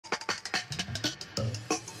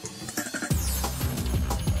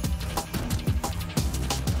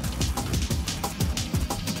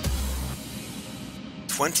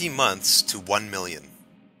20 months to 1 million.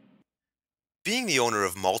 Being the owner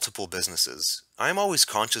of multiple businesses, I am always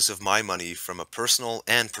conscious of my money from a personal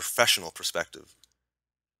and professional perspective.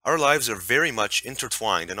 Our lives are very much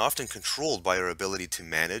intertwined and often controlled by our ability to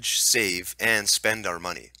manage, save, and spend our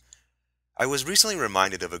money. I was recently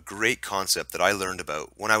reminded of a great concept that I learned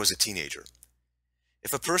about when I was a teenager.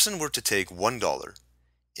 If a person were to take $1,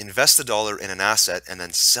 invest the dollar in an asset, and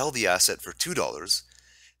then sell the asset for $2,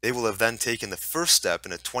 they will have then taken the first step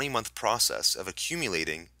in a 20-month process of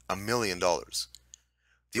accumulating $1 million.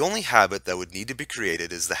 The only habit that would need to be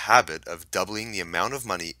created is the habit of doubling the amount of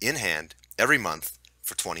money in hand every month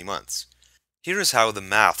for 20 months. Here is how the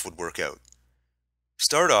math would work out.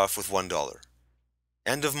 Start off with $1.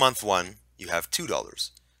 End of month 1, you have $2.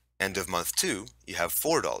 End of month 2, you have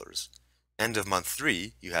 $4. End of month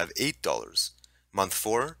 3, you have $8. Month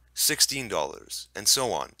 4, $16, and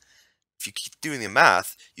so on. If you keep doing the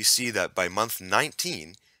math, you see that by month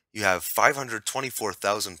 19, you have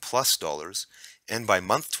 $524,000 plus dollars, and by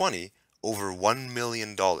month 20, over $1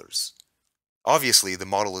 million. Obviously, the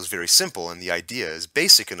model is very simple and the idea is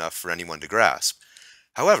basic enough for anyone to grasp.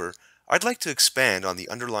 However, I'd like to expand on the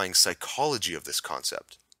underlying psychology of this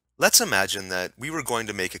concept. Let's imagine that we were going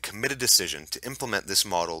to make a committed decision to implement this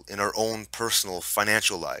model in our own personal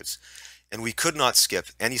financial lives, and we could not skip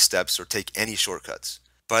any steps or take any shortcuts.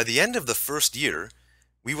 By the end of the first year,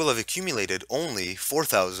 we will have accumulated only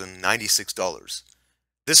 $4,096.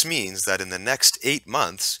 This means that in the next 8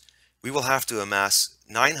 months, we will have to amass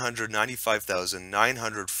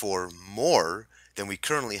 $995,904 more than we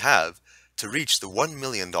currently have to reach the $1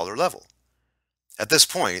 million level. At this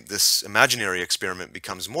point, this imaginary experiment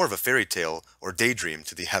becomes more of a fairy tale or daydream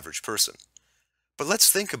to the average person. But let's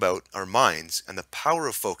think about our minds and the power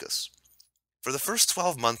of focus. For the first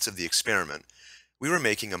 12 months of the experiment, we were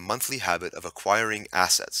making a monthly habit of acquiring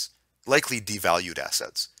assets, likely devalued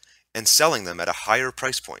assets, and selling them at a higher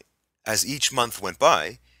price point. As each month went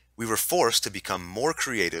by, we were forced to become more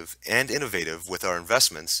creative and innovative with our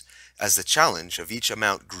investments as the challenge of each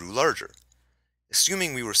amount grew larger.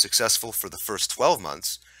 Assuming we were successful for the first 12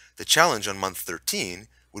 months, the challenge on month 13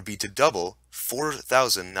 would be to double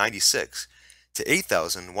 4,096 to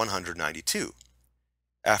 8,192.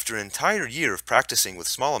 After an entire year of practicing with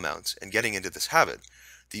small amounts and getting into this habit,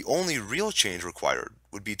 the only real change required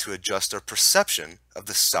would be to adjust our perception of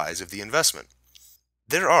the size of the investment.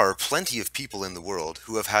 There are plenty of people in the world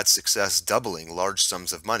who have had success doubling large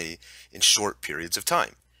sums of money in short periods of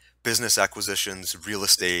time. Business acquisitions, real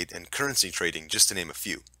estate, and currency trading, just to name a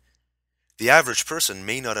few. The average person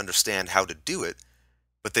may not understand how to do it,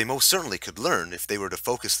 but they most certainly could learn if they were to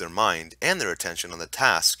focus their mind and their attention on the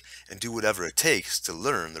task and do whatever it takes to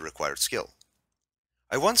learn the required skill.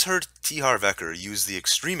 I once heard T. Harv Eker use the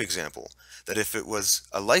extreme example that if it was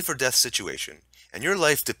a life or death situation and your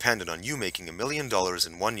life depended on you making $1 million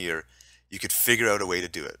in 1 year, you could figure out a way to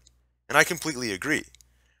do it. And I completely agree.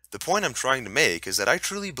 The point I'm trying to make is that I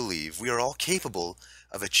truly believe we are all capable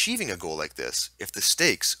of achieving a goal like this if the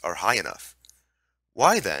stakes are high enough.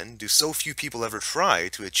 Why then do so few people ever try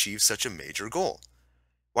to achieve such a major goal?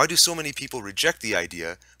 Why do so many people reject the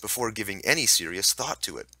idea before giving any serious thought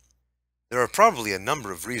to it? There are probably a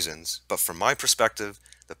number of reasons, but from my perspective,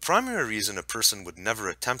 the primary reason a person would never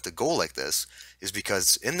attempt a goal like this is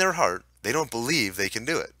because in their heart, they don't believe they can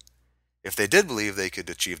do it. If they did believe they could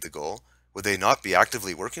achieve the goal, would they not be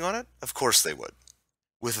actively working on it? Of course they would.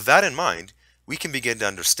 With that in mind, we can begin to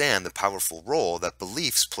understand the powerful role that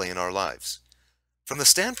beliefs play in our lives. From the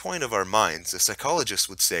standpoint of our minds, a psychologist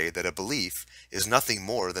would say that a belief is nothing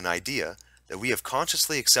more than an idea that we have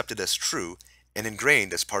consciously accepted as true and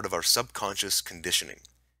ingrained as part of our subconscious conditioning.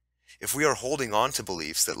 If we are holding on to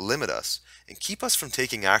beliefs that limit us and keep us from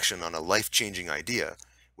taking action on a life-changing idea,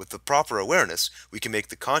 with the proper awareness, we can make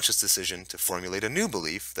the conscious decision to formulate a new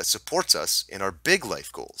belief that supports us in our big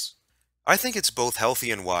life goals. I think it's both healthy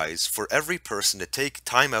and wise for every person to take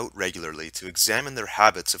time out regularly to examine their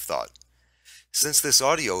habits of thought. Since this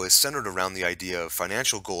audio is centered around the idea of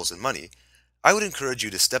financial goals and money, I would encourage you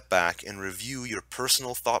to step back and review your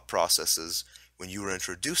personal thought processes when you were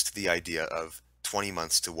introduced to the idea of 20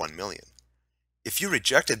 months to 1 million. If you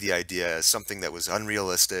rejected the idea as something that was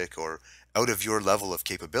unrealistic or out of your level of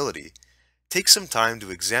capability, take some time to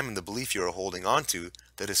examine the belief you are holding on to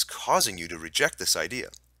that is causing you to reject this idea.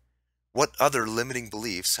 What other limiting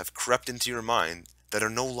beliefs have crept into your mind that are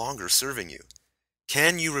no longer serving you?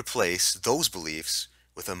 Can you replace those beliefs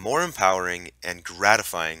with a more empowering and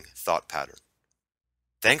gratifying thought pattern?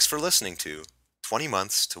 Thanks for listening to 20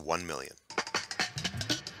 Months to 1 Million.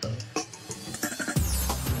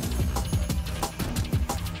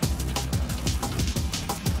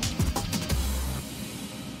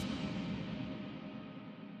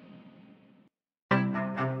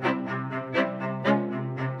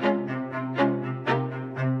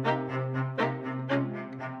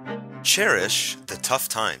 Cherish the tough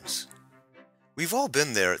times. We've all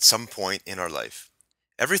been there at some point in our life.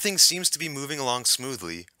 Everything seems to be moving along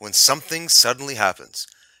smoothly when something suddenly happens,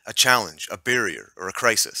 a challenge, a barrier, or a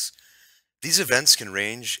crisis. These events can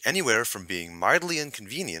range anywhere from being mildly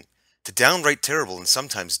inconvenient to downright terrible and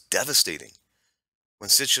sometimes devastating. When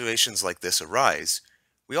situations like this arise,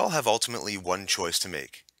 we all have ultimately one choice to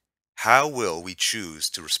make. How will we choose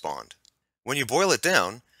to respond? When you boil it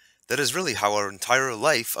down, that is really how our entire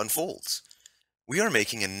life unfolds. We are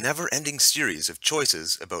making a never-ending series of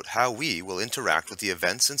choices about how we will interact with the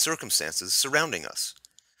events and circumstances surrounding us.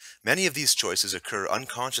 Many of these choices occur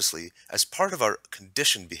unconsciously as part of our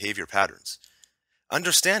conditioned behavior patterns.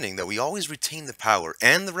 Understanding that we always retain the power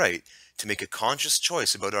and the right to make a conscious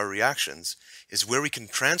choice about our reactions is where we can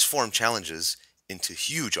transform challenges into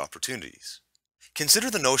huge opportunities. Consider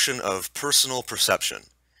the notion of personal perception.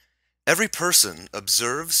 Every person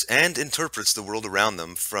observes and interprets the world around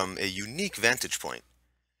them from a unique vantage point.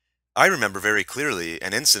 I remember very clearly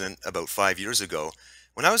an incident about 5 years ago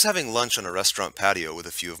when I was having lunch on a restaurant patio with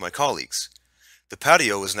a few of my colleagues. The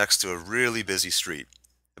patio was next to a really busy street.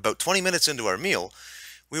 About 20 minutes into our meal,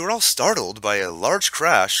 we were all startled by a large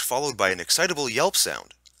crash followed by an excitable yelp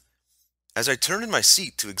sound. As I turned in my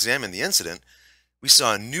seat to examine the incident, we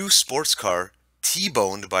saw a new sports car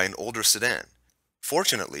T-boned by an older sedan.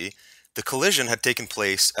 Fortunately, the collision had taken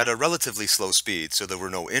place at a relatively slow speed, so there were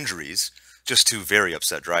no injuries, just two very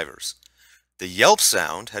upset drivers. The yelp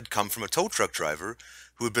sound had come from a tow truck driver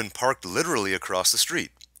who had been parked literally across the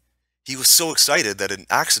street. He was so excited that an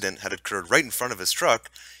accident had occurred right in front of his truck,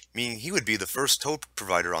 meaning he would be the first tow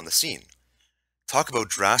provider on the scene. Talk about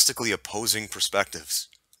drastically opposing perspectives.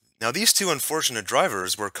 Now, these two unfortunate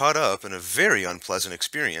drivers were caught up in a very unpleasant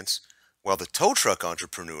experience, while the tow truck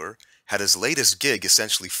entrepreneur had his latest gig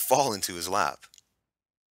essentially fall into his lap.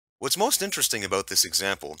 What's most interesting about this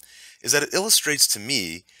example is that it illustrates to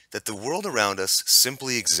me that the world around us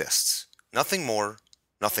simply exists. Nothing more,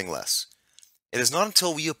 nothing less. It is not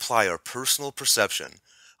until we apply our personal perception,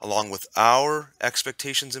 along with our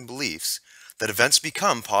expectations and beliefs, that events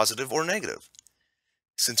become positive or negative.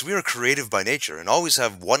 Since we are creative by nature and always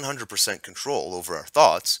have 100% control over our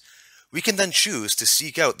thoughts, we can then choose to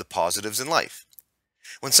seek out the positives in life.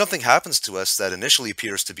 When something happens to us that initially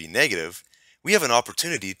appears to be negative, we have an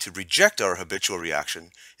opportunity to reject our habitual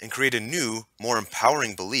reaction and create a new, more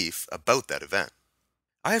empowering belief about that event.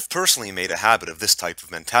 I have personally made a habit of this type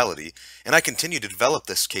of mentality, and I continue to develop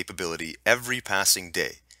this capability every passing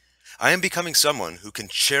day. I am becoming someone who can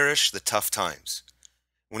cherish the tough times.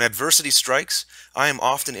 When adversity strikes, I am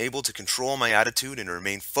often able to control my attitude and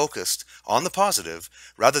remain focused on the positive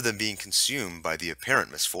rather than being consumed by the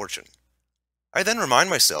apparent misfortune. I then remind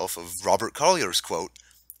myself of Robert Collier's quote,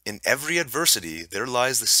 "In every adversity there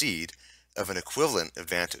lies the seed of an equivalent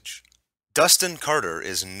advantage." Dustin Carter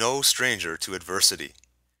is no stranger to adversity.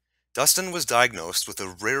 Dustin was diagnosed with a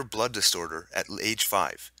rare blood disorder at age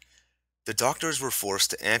 5. The doctors were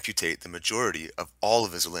forced to amputate the majority of all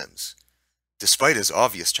of his limbs. Despite his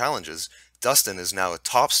obvious challenges, Dustin is now a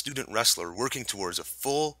top student wrestler working towards a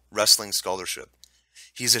full wrestling scholarship.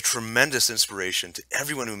 He is a tremendous inspiration to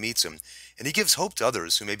everyone who meets him, and he gives hope to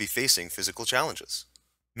others who may be facing physical challenges.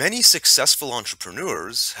 Many successful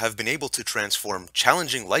entrepreneurs have been able to transform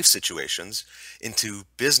challenging life situations into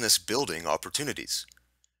business building opportunities.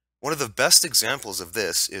 One of the best examples of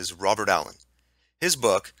this is Robert Allen. His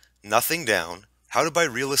book, Nothing Down: How to Buy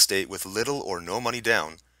Real Estate with Little or No Money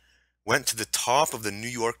Down, went to the top of the New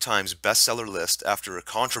York Times bestseller list after a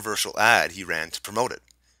controversial ad he ran to promote it.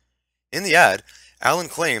 In the ad, Allen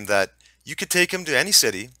claimed that you could take him to any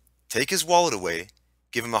city, take his wallet away,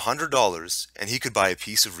 give him $100, and he could buy a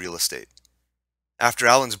piece of real estate. After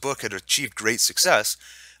Allen's book had achieved great success,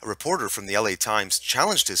 a reporter from the LA Times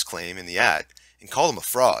challenged his claim in the ad and called him a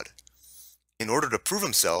fraud. In order to prove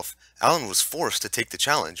himself, Allen was forced to take the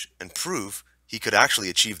challenge and prove he could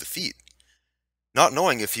actually achieve the feat. Not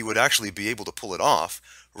knowing if he would actually be able to pull it off,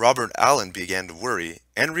 Robert Allen began to worry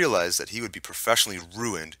and realized that he would be professionally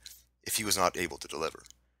ruined if he was not able to deliver.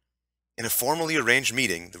 In a formally arranged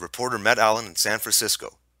meeting, the reporter met Allen in San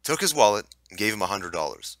Francisco, took his wallet, and gave him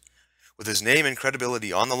 $100. With his name and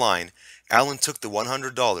credibility on the line, Allen took the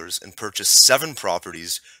 $100 and purchased 7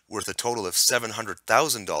 properties worth a total of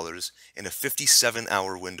 $700,000 in a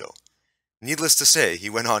 57-hour window. Needless to say, he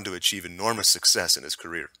went on to achieve enormous success in his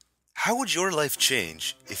career. How would your life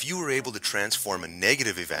change if you were able to transform a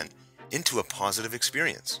negative event into a positive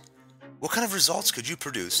experience? What kind of results could you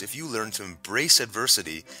produce if you learned to embrace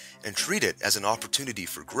adversity and treat it as an opportunity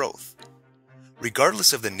for growth?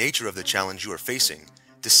 Regardless of the nature of the challenge you are facing,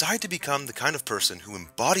 Decide to become the kind of person who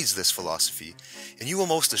embodies this philosophy, and you will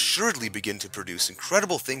most assuredly begin to produce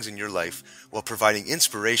incredible things in your life while providing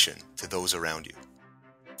inspiration to those around you.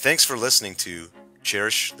 Thanks for listening to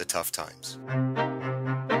Cherish the Tough Times.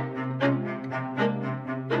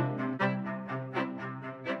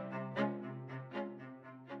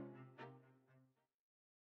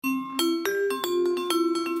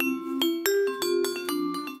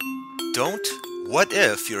 Don't what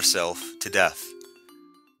if yourself to death.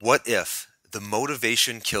 What if, the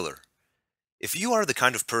motivation killer? If you are the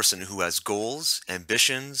kind of person who has goals,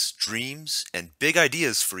 ambitions, dreams, and big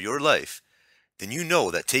ideas for your life, then you know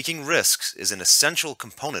that taking risks is an essential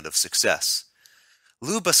component of success.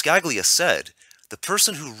 Lou Buscaglia said, "The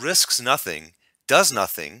person who risks nothing, does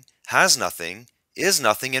nothing, has nothing, is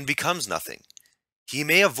nothing, and becomes nothing. He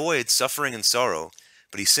may avoid suffering and sorrow,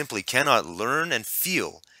 but he simply cannot learn and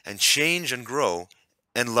feel and change and grow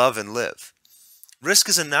and love and live." Risk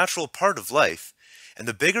is a natural part of life, and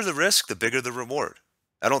the bigger the risk, the bigger the reward.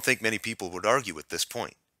 I don't think many people would argue with this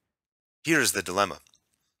point. Here is the dilemma.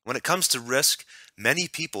 When it comes to risk, many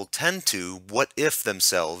people tend to what if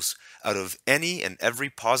themselves out of any and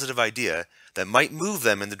every positive idea that might move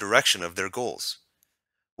them in the direction of their goals.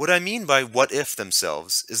 What I mean by what if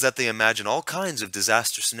themselves is that they imagine all kinds of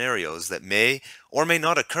disaster scenarios that may or may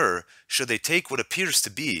not occur should they take what appears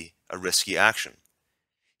to be a risky action.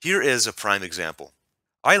 Here is a prime example.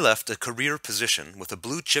 I left a career position with a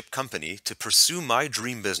blue chip company to pursue my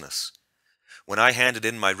dream business. When I handed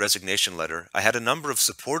in my resignation letter, I had a number of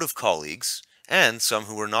supportive colleagues and some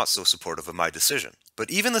who were not so supportive of my decision. But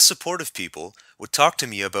even the supportive people would talk to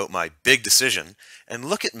me about my big decision and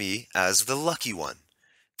look at me as the lucky one.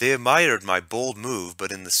 They admired my bold move,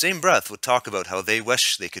 but in the same breath would talk about how they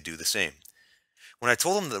wish they could do the same. When I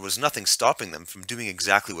told them there was nothing stopping them from doing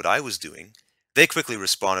exactly what I was doing, they quickly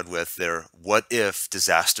responded with their what-if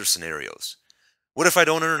disaster scenarios. What if I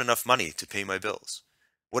don't earn enough money to pay my bills?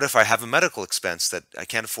 What if I have a medical expense that I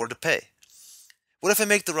can't afford to pay? What if I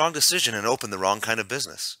make the wrong decision and open the wrong kind of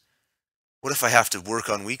business? What if I have to work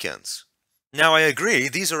on weekends? Now, I agree,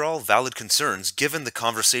 these are all valid concerns given the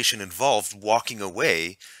conversation involved walking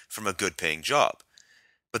away from a good-paying job.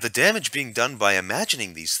 But the damage being done by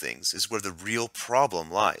imagining these things is where the real problem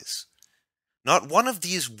lies. Not one of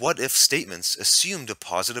these what-if statements assumed a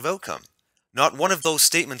positive outcome. Not one of those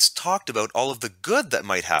statements talked about all of the good that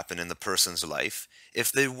might happen in the person's life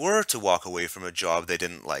if they were to walk away from a job they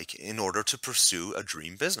didn't like in order to pursue a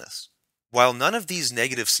dream business. While none of these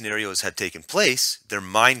negative scenarios had taken place, their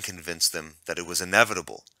mind convinced them that it was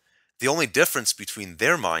inevitable. The only difference between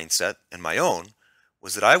their mindset and my own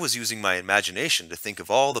was that I was using my imagination to think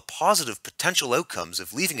of all the positive potential outcomes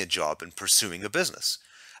of leaving a job and pursuing a business.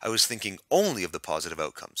 I was thinking only of the positive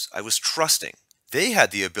outcomes. I was trusting. They had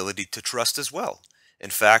the ability to trust as well. In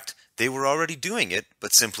fact, they were already doing it,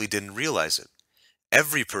 but simply didn't realize it.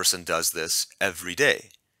 Every person does this every day.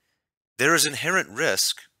 There is inherent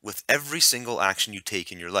risk with every single action you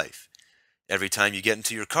take in your life. Every time you get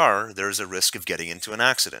into your car, there is a risk of getting into an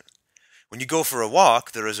accident. When you go for a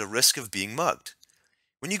walk, there is a risk of being mugged.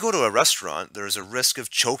 When you go to a restaurant, there is a risk of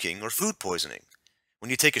choking or food poisoning. When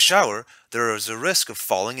you take a shower, there is a risk of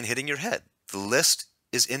falling and hitting your head. The list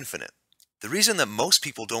is infinite. The reason that most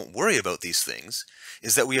people don't worry about these things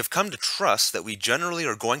is that we have come to trust that we generally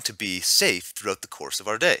are going to be safe throughout the course of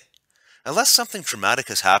our day. Unless something traumatic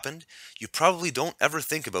has happened, you probably don't ever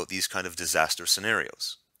think about these kind of disaster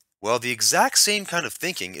scenarios. Well, the exact same kind of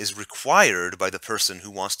thinking is required by the person who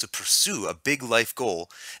wants to pursue a big life goal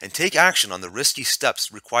and take action on the risky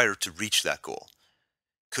steps required to reach that goal.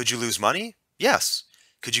 Could you lose money? Yes.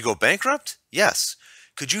 Could you go bankrupt? Yes.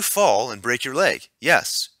 Could you fall and break your leg?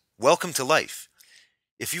 Yes. Welcome to life.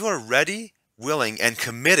 If you are ready, willing, and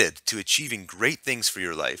committed to achieving great things for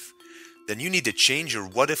your life, then you need to change your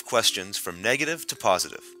what-if questions from negative to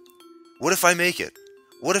positive. What if I make it?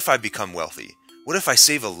 What if I become wealthy? What if I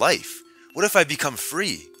save a life? What if I become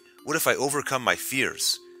free? What if I overcome my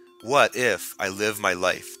fears? What if I live my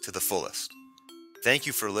life to the fullest? Thank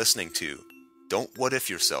you for listening to Don't What If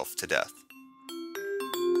Yourself to Death.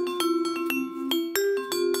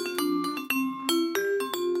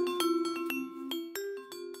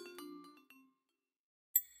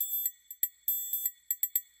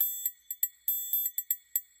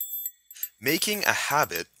 Making a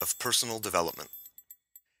habit of personal development.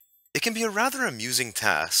 It can be a rather amusing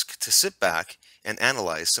task to sit back and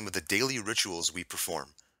analyze some of the daily rituals we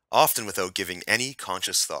perform, often without giving any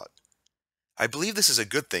conscious thought. I believe this is a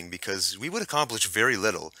good thing because we would accomplish very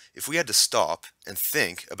little if we had to stop and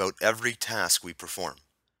think about every task we perform.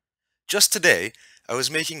 Just today, I was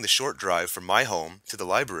making the short drive from my home to the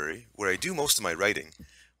library, where I do most of my writing,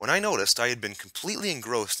 when I noticed I had been completely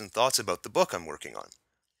engrossed in thoughts about the book I'm working on.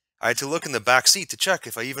 I had to look in the back seat to check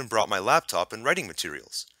if I even brought my laptop and writing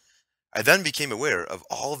materials. I then became aware of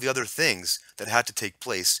all of the other things that had to take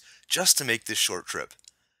place just to make this short trip.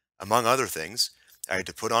 Among other things, I had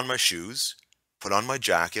to put on my shoes, put on my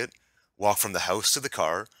jacket, walk from the house to the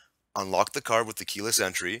car, unlock the car with the keyless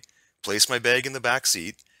entry, place my bag in the back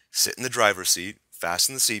seat, sit in the driver's seat,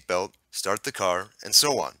 fasten the seatbelt, start the car, and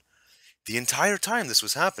so on. The entire time this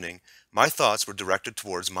was happening, my thoughts were directed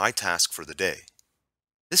towards my task for the day.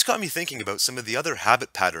 This got me thinking about some of the other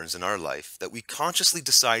habit patterns in our life that we consciously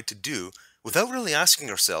decide to do without really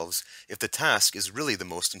asking ourselves if the task is really the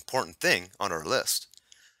most important thing on our list.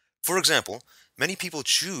 For example, many people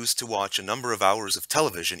choose to watch a number of hours of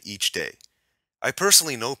television each day. I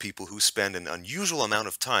personally know people who spend an unusual amount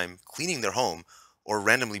of time cleaning their home or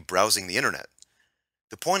randomly browsing the internet.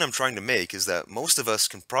 The point I'm trying to make is that most of us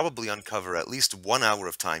can probably uncover at least 1 hour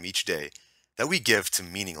of time each day that we give to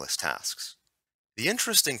meaningless tasks. The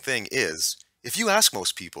interesting thing is, if you ask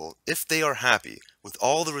most people if they are happy with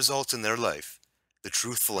all the results in their life, the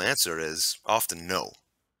truthful answer is often no.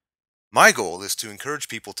 My goal is to encourage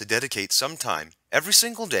people to dedicate some time every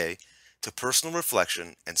single day to personal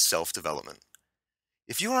reflection and self-development.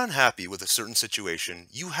 If you are unhappy with a certain situation,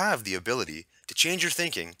 you have the ability to change your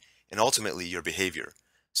thinking and ultimately your behavior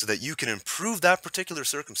so that you can improve that particular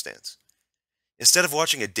circumstance. Instead of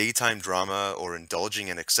watching a daytime drama or indulging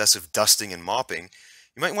in excessive dusting and mopping,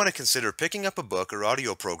 you might want to consider picking up a book or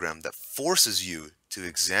audio program that forces you to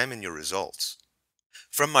examine your results.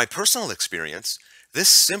 From my personal experience, this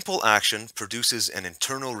simple action produces an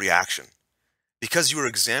internal reaction. Because you are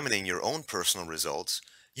examining your own personal results,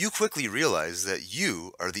 you quickly realize that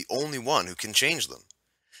you are the only one who can change them.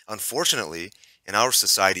 Unfortunately, in our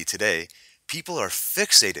society today, people are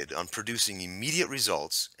fixated on producing immediate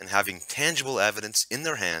results and having tangible evidence in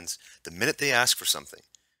their hands the minute they ask for something.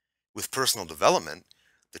 With personal development,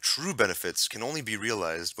 the true benefits can only be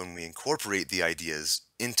realized when we incorporate the ideas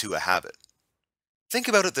into a habit. Think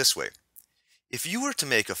about it this way. If you were to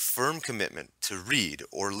make a firm commitment to read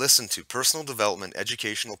or listen to personal development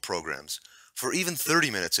educational programs for even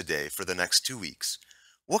 30 minutes a day for the next 2 weeks,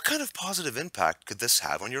 what kind of positive impact could this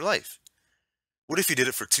have on your life? What if you did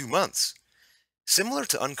it for 2 months? Similar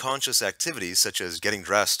to unconscious activities such as getting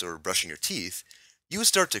dressed or brushing your teeth, you would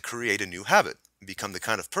start to create a new habit and become the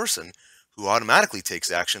kind of person who automatically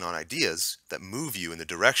takes action on ideas that move you in the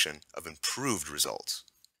direction of improved results.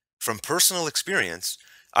 From personal experience,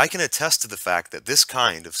 I can attest to the fact that this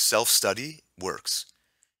kind of self-study works.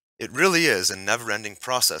 It really is a never-ending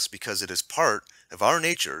process because it is part of our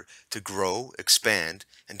nature to grow, expand,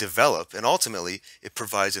 and develop, and ultimately it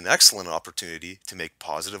provides an excellent opportunity to make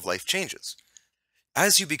positive life changes.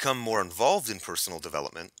 As you become more involved in personal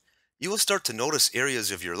development, you will start to notice areas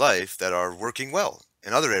of your life that are working well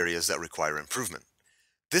and other areas that require improvement.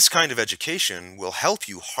 This kind of education will help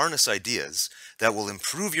you harness ideas that will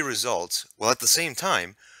improve your results while at the same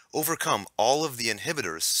time overcome all of the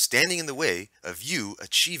inhibitors standing in the way of you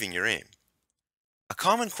achieving your aim. A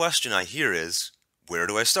common question I hear is, where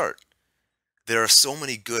do I start? There are so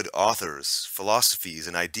many good authors, philosophies,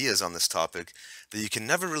 and ideas on this topic that you can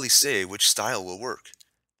never really say which style will work.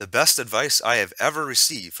 The best advice I have ever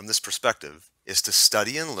received from this perspective is to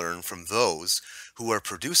study and learn from those who are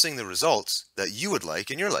producing the results that you would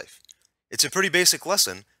like in your life. It's a pretty basic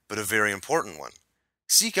lesson, but a very important one.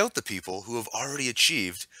 Seek out the people who have already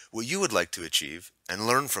achieved what you would like to achieve and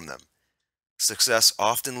learn from them. Success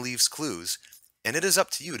often leaves clues, and it is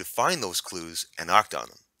up to you to find those clues and act on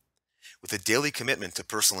them. With a daily commitment to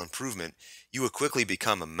personal improvement, you will quickly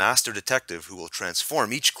become a master detective who will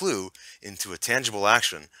transform each clue into a tangible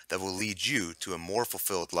action that will lead you to a more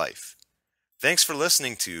fulfilled life. Thanks for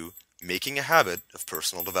listening to Making a Habit of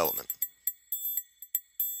Personal Development.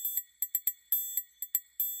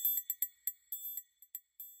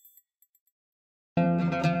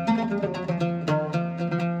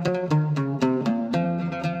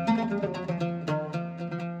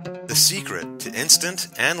 The secret to instant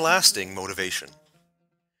and lasting motivation.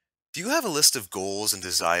 Do you have a list of goals and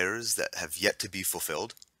desires that have yet to be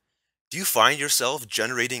fulfilled? Do you find yourself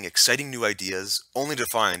generating exciting new ideas only to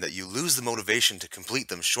find that you lose the motivation to complete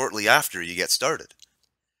them shortly after you get started?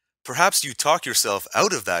 Perhaps you talk yourself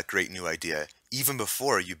out of that great new idea even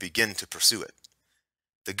before you begin to pursue it.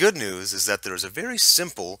 The good news is that there is a very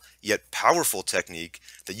simple yet powerful technique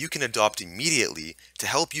that you can adopt immediately to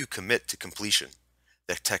help you commit to completion.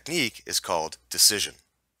 The technique is called decision.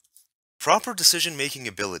 Proper decision-making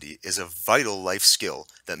ability is a vital life skill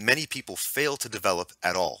that many people fail to develop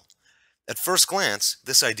at all. At first glance,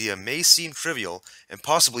 this idea may seem trivial and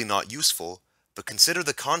possibly not useful, but consider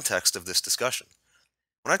the context of this discussion.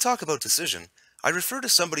 When I talk about decision, I refer to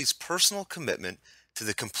somebody's personal commitment to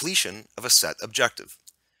the completion of a set objective.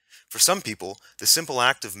 For some people, the simple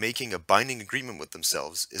act of making a binding agreement with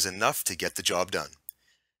themselves is enough to get the job done.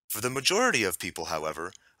 For the majority of people,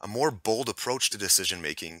 however, a more bold approach to decision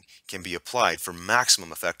making can be applied for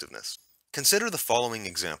maximum effectiveness. Consider the following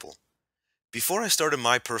example. Before I started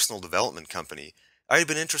my personal development company, I had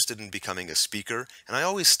been interested in becoming a speaker, and I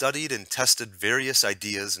always studied and tested various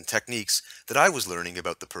ideas and techniques that I was learning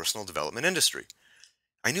about the personal development industry.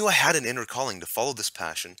 I knew I had an inner calling to follow this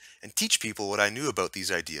passion and teach people what I knew about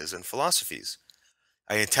these ideas and philosophies.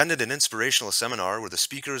 I attended an inspirational seminar where the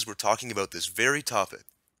speakers were talking about this very topic.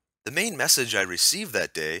 The main message I received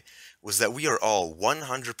that day was that we are all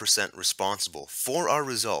 100% responsible for our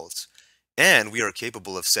results, and we are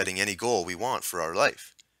capable of setting any goal we want for our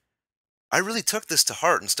life. I really took this to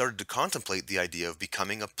heart and started to contemplate the idea of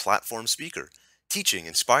becoming a platform speaker, teaching,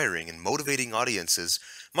 inspiring, and motivating audiences,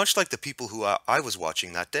 much like the people who I was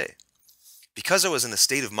watching that day. Because I was in a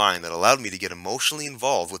state of mind that allowed me to get emotionally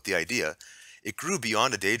involved with the idea, it grew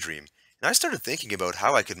beyond a daydream, and I started thinking about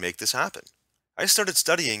how I could make this happen. I started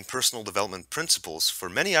studying personal development principles for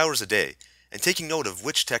many hours a day and taking note of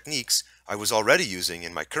which techniques I was already using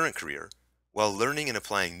in my current career, while learning and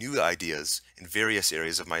applying new ideas in various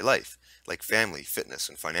areas of my life, like family, fitness,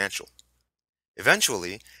 and financial.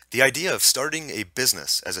 Eventually, the idea of starting a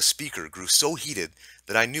business as a speaker grew so heated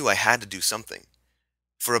that I knew I had to do something.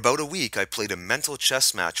 For about a week, I played a mental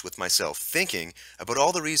chess match with myself, thinking about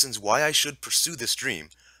all the reasons why I should pursue this dream,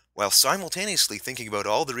 while simultaneously thinking about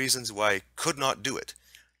all the reasons why I could not do it.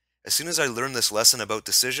 As soon as I learned this lesson about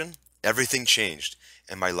decision, everything changed,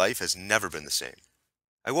 and my life has never been the same.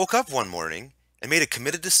 I woke up one morning and made a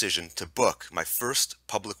committed decision to book my first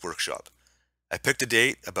public workshop. I picked a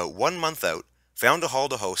date about 1 month out, found a hall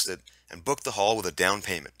to host it, and booked the hall with a down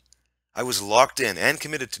payment. I was locked in and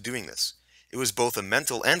committed to doing this. It was both a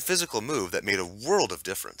mental and physical move that made a world of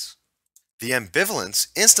difference. The ambivalence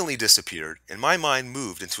instantly disappeared, and my mind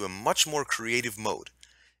moved into a much more creative mode.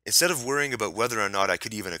 Instead of worrying about whether or not I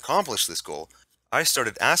could even accomplish this goal, I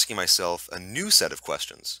started asking myself a new set of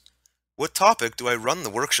questions. What topic do I run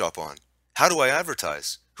the workshop on? How do I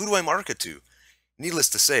advertise? Who do I market to? Needless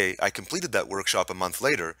to say, I completed that workshop a month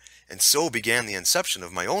later, and so began the inception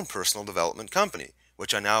of my own personal development company,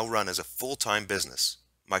 which I now run as a full-time business.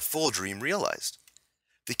 My full dream realized.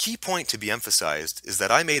 The key point to be emphasized is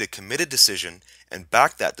that I made a committed decision and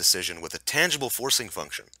backed that decision with a tangible forcing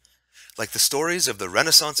function. Like the stories of the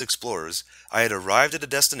Renaissance explorers, I had arrived at a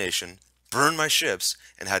destination, burned my ships,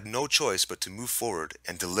 and had no choice but to move forward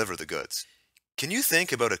and deliver the goods. Can you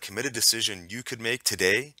think about a committed decision you could make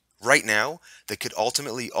today, right now, that could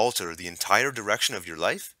ultimately alter the entire direction of your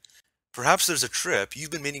life? Perhaps there's a trip you've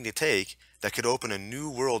been meaning to take that could open a new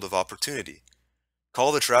world of opportunity.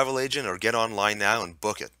 Call the travel agent or get online now and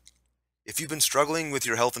book it. If you've been struggling with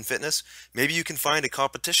your health and fitness, maybe you can find a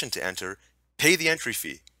competition to enter, pay the entry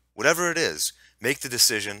fee. Whatever it is, make the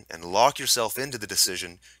decision and lock yourself into the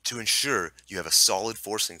decision to ensure you have a solid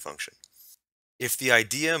forcing function. If the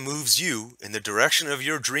idea moves you in the direction of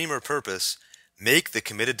your dream or purpose, make the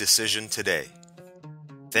committed decision today.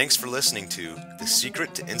 Thanks for listening to The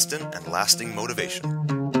Secret to Instant and Lasting Motivation.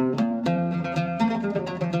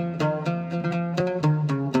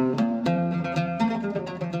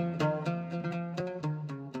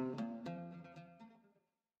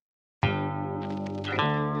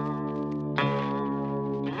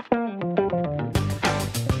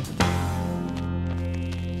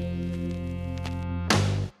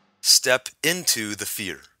 Step into the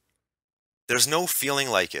fear. There's no feeling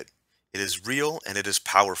like it. It is real and it is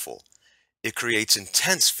powerful. It creates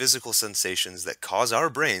intense physical sensations that cause our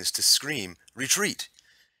brains to scream, retreat.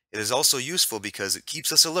 It is also useful because it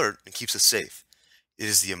keeps us alert and keeps us safe. It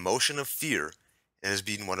is the emotion of fear and has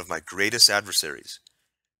been one of my greatest adversaries.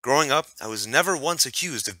 Growing up, I was never once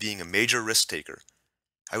accused of being a major risk taker.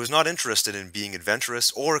 I was not interested in being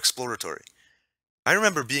adventurous or exploratory. I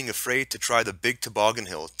remember being afraid to try the big toboggan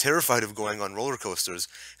hill, terrified of going on roller coasters,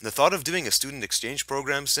 and the thought of doing a student exchange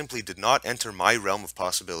program simply did not enter my realm of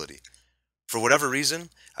possibility. For whatever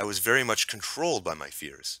reason, I was very much controlled by my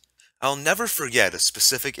fears. I'll never forget a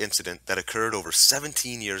specific incident that occurred over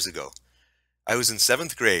 17 years ago. I was in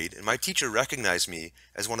 7th grade, and my teacher recognized me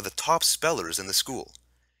as one of the top spellers in the school.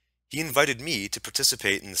 He invited me to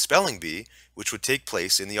participate in the spelling bee, which would take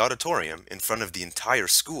place in the auditorium in front of the entire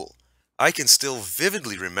school. I can still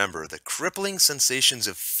vividly remember the crippling sensations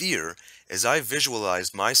of fear as I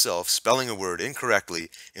visualized myself spelling a word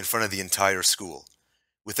incorrectly in front of the entire school.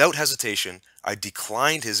 Without hesitation, I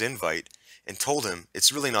declined his invite and told him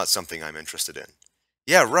it's really not something I'm interested in.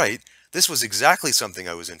 Yeah, right, this was exactly something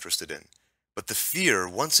I was interested in. But the fear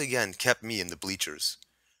once again kept me in the bleachers.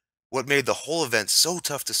 What made the whole event so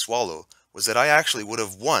tough to swallow was that I actually would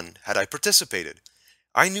have won had I participated.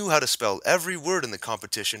 I knew how to spell every word in the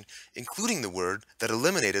competition, including the word that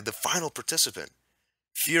eliminated the final participant.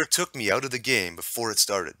 Fear took me out of the game before it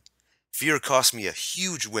started. Fear cost me a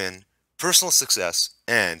huge win, personal success,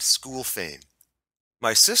 and school fame.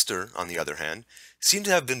 My sister, on the other hand, seemed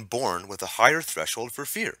to have been born with a higher threshold for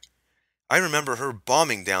fear. I remember her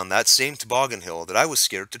bombing down that same toboggan hill that I was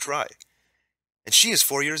scared to try. And she is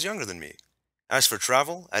 4 years younger than me. As for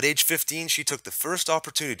travel, at age 15 she took the first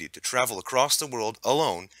opportunity to travel across the world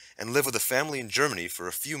alone and live with a family in Germany for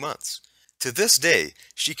a few months. To this day,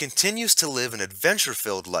 she continues to live an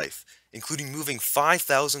adventure-filled life, including moving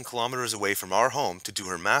 5,000 kilometers away from our home to do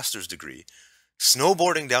her master's degree,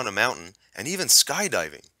 snowboarding down a mountain, and even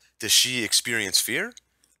skydiving. Does she experience fear?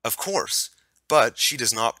 Of course, but she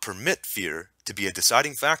does not permit fear to be a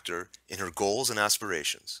deciding factor in her goals and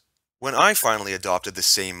aspirations. When I finally adopted the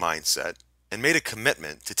same mindset and made a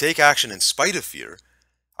commitment to take action in spite of fear,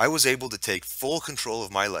 I was able to take full control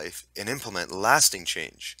of my life and implement lasting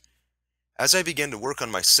change. As I began to work on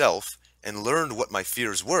myself and learned what my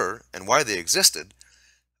fears were and why they existed,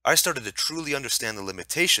 I started to truly understand the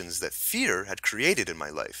limitations that fear had created in my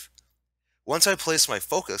life. Once I placed my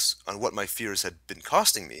focus on what my fears had been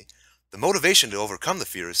costing me, the motivation to overcome the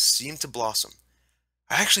fears seemed to blossom.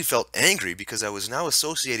 I actually felt angry because I was now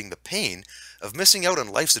associating the pain of missing out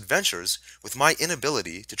on life's adventures with my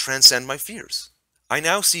inability to transcend my fears. I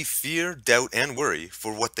now see fear, doubt, and worry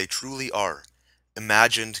for what they truly are: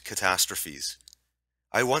 imagined catastrophes.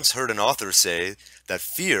 I once heard an author say that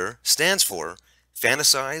fear stands for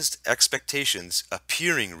fantasized expectations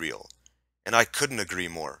appearing real, and I couldn't agree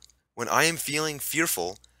more. When I am feeling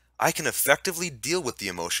fearful, I can effectively deal with the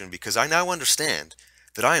emotion because I now understand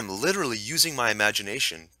that I am literally using my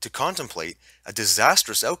imagination to contemplate a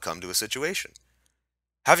disastrous outcome to a situation.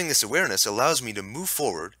 Having this awareness allows me to move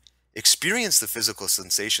forward, experience the physical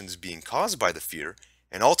sensations being caused by the fear,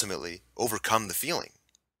 and ultimately overcome the feeling.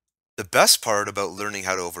 The best part about learning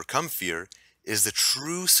how to overcome fear is the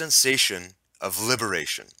true sensation of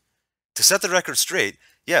liberation. To set the record straight,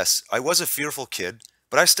 yes, I was a fearful kid,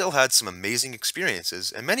 but I still had some amazing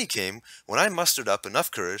experiences, and many came when I mustered up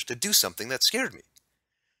enough courage to do something that scared me.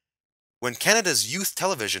 When Canada's youth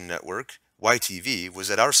television network, YTV,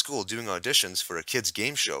 was at our school doing auditions for a kids'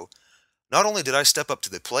 game show, not only did I step up to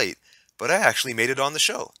the plate, but I actually made it on the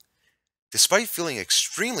show. Despite feeling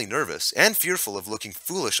extremely nervous and fearful of looking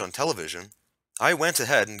foolish on television, I went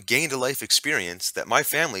ahead and gained a life experience that my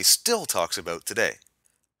family still talks about today.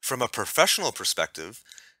 From a professional perspective,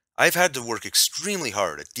 I've had to work extremely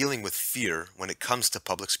hard at dealing with fear when it comes to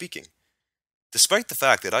public speaking. Despite the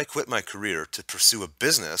fact that I quit my career to pursue a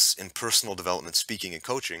business in personal development speaking and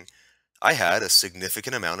coaching, I had a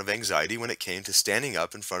significant amount of anxiety when it came to standing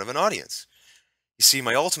up in front of an audience. You see,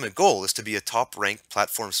 my ultimate goal is to be a top-ranked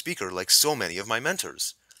platform speaker like so many of my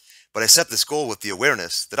mentors. But I set this goal with the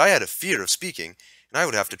awareness that I had a fear of speaking, and I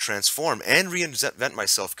would have to transform and reinvent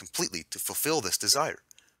myself completely to fulfill this desire.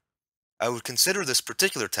 I would consider this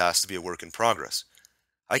particular task to be a work in progress.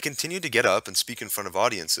 I continue to get up and speak in front of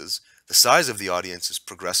audiences. The size of the audience is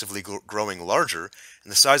progressively growing larger,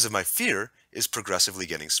 and the size of my fear is progressively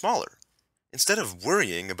getting smaller. Instead of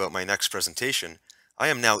worrying about my next presentation, I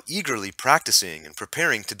am now eagerly practicing and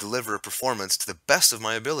preparing to deliver a performance to the best of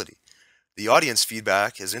my ability. The audience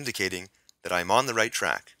feedback is indicating that I am on the right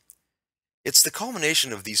track. It's the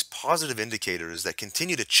culmination of these positive indicators that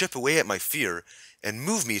continue to chip away at my fear and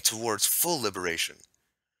move me towards full liberation.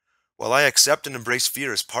 While I accept and embrace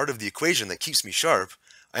fear as part of the equation that keeps me sharp,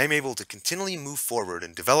 I am able to continually move forward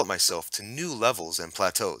and develop myself to new levels and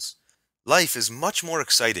plateaus. Life is much more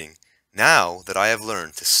exciting now that I have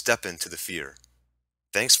learned to step into the fear.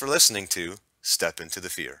 Thanks for listening to Step Into the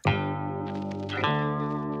Fear.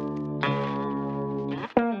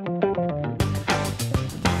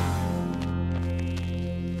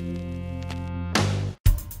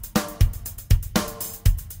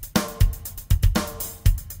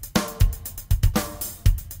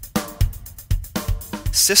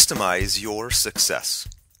 Systemize your success.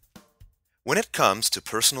 When it comes to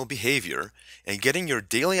personal behavior and getting your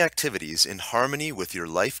daily activities in harmony with your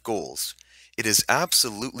life goals, it is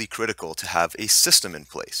absolutely critical to have a system in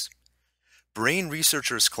place. Brain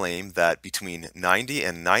researchers claim that between 90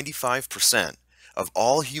 and 95% of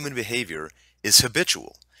all human behavior is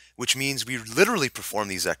habitual, which means we literally perform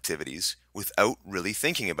these activities without really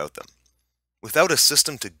thinking about them. Without a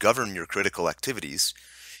system to govern your critical activities,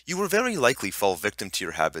 you will very likely fall victim to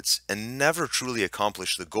your habits and never truly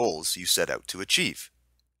accomplish the goals you set out to achieve.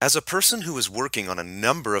 As a person who is working on a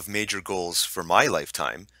number of major goals for my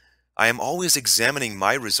lifetime, I am always examining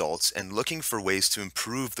my results and looking for ways to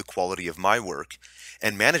improve the quality of my work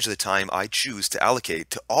and manage the time I choose to allocate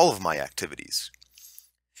to all of my activities.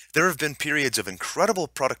 There have been periods of incredible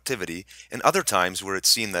productivity and other times where it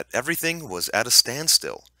seemed that everything was at a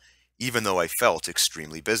standstill, even though I felt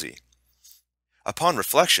extremely busy. Upon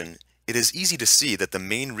reflection, it is easy to see that the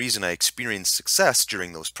main reason I experienced success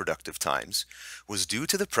during those productive times was due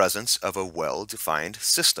to the presence of a well-defined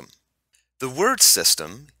system. The word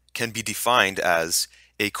system can be defined as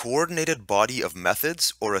a coordinated body of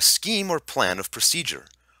methods or a scheme or plan of procedure,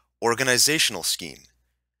 organizational scheme.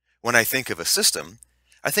 When I think of a system,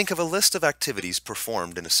 I think of a list of activities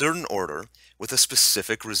performed in a certain order with a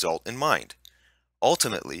specific result in mind.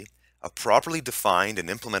 Ultimately, a properly defined and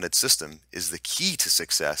implemented system is the key to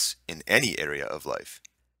success in any area of life.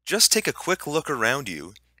 Just take a quick look around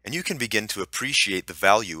you and you can begin to appreciate the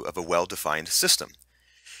value of a well-defined system.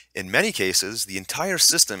 In many cases, the entire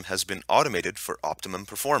system has been automated for optimum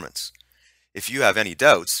performance. If you have any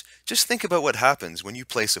doubts, just think about what happens when you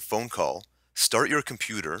place a phone call, start your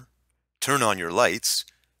computer, turn on your lights,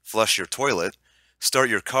 flush your toilet, start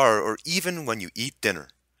your car, or even when you eat dinner.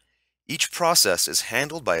 Each process is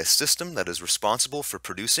handled by a system that is responsible for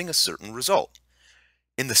producing a certain result.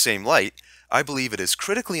 In the same light, I believe it is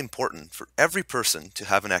critically important for every person to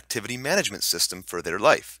have an activity management system for their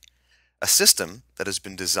life, a system that has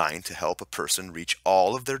been designed to help a person reach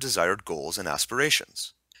all of their desired goals and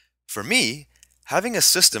aspirations. For me, having a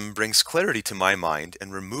system brings clarity to my mind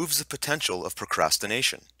and removes the potential of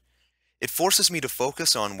procrastination. It forces me to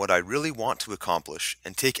focus on what I really want to accomplish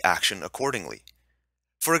and take action accordingly.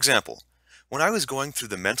 For example, when I was going through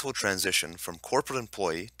the mental transition from corporate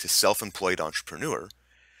employee to self-employed entrepreneur,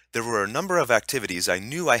 there were a number of activities I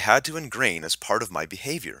knew I had to ingrain as part of my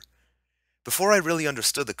behavior. Before I really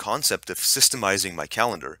understood the concept of systemizing my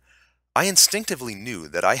calendar, I instinctively knew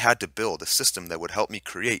that I had to build a system that would help me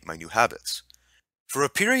create my new habits. For a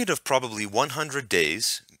period of probably 100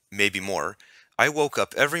 days, maybe more, I woke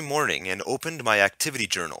up every morning and opened my activity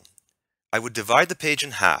journal. I would divide the page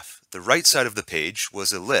in half. The right side of the page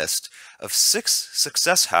was a list of 6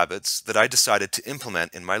 success habits that I decided to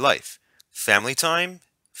implement in my life: family time,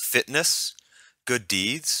 fitness, good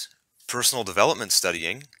deeds, personal development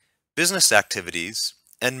studying, business activities,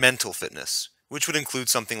 and mental fitness, which would include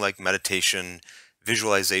something like meditation,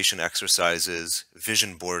 visualization exercises,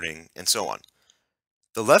 vision boarding, and so on.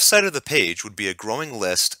 The left side of the page would be a growing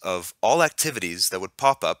list of all activities that would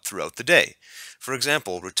pop up throughout the day. For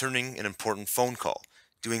example, returning an important phone call,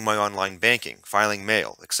 doing my online banking, filing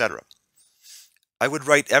mail, etc. I would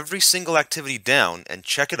write every single activity down and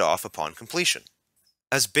check it off upon completion.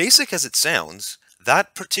 As basic as it sounds,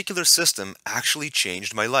 that particular system actually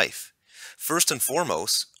changed my life. First and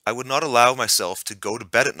foremost, I would not allow myself to go to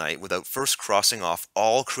bed at night without first crossing off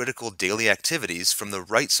all critical daily activities from the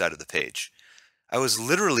right side of the page. I was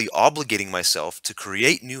literally obligating myself to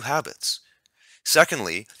create new habits.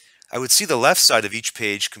 Secondly, I would see the left side of each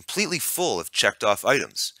page completely full of checked off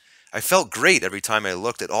items. I felt great every time I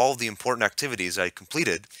looked at all the important activities I had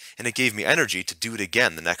completed, and it gave me energy to do it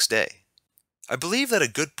again the next day. I believe that a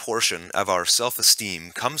good portion of our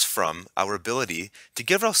self-esteem comes from our ability to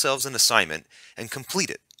give ourselves an assignment and complete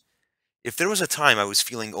it. If there was a time I was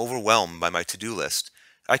feeling overwhelmed by my to-do list,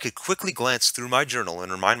 I could quickly glance through my journal and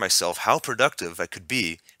remind myself how productive I could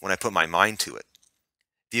be when I put my mind to it.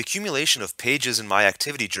 The accumulation of pages in my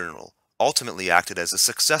activity journal ultimately acted as a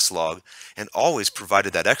success log and always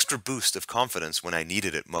provided that extra boost of confidence when I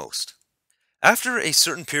needed it most. After a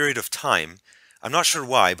certain period of time, I'm not sure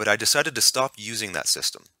why, but I decided to stop using that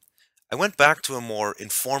system. I went back to a more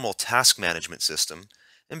informal task management system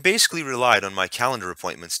and basically relied on my calendar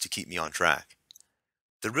appointments to keep me on track.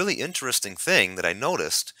 The really interesting thing that I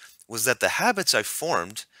noticed was that the habits I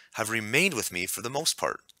formed have remained with me for the most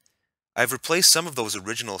part. I've replaced some of those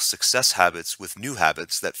original success habits with new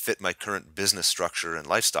habits that fit my current business structure and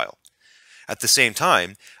lifestyle. At the same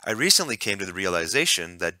time, I recently came to the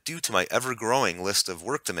realization that due to my ever-growing list of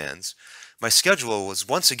work demands, my schedule was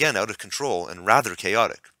once again out of control and rather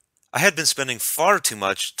chaotic. I had been spending far too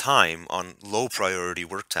much time on low-priority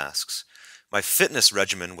work tasks. My fitness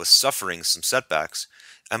regimen was suffering some setbacks,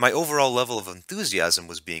 and my overall level of enthusiasm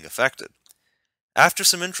was being affected. After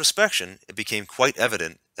some introspection, it became quite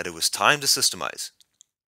evident that it was time to systemize.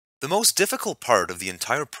 The most difficult part of the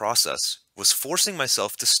entire process was forcing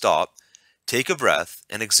myself to stop, take a breath,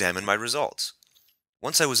 and examine my results.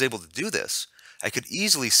 Once I was able to do this, I could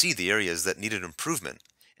easily see the areas that needed improvement,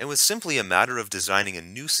 and was simply a matter of designing a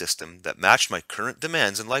new system that matched my current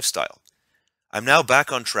demands and lifestyle. I'm now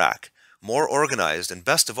back on track, more organized, and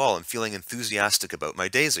best of all, I'm feeling enthusiastic about my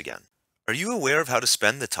days again. Are you aware of how to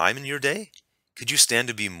spend the time in your day? Could you stand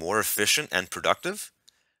to be more efficient and productive?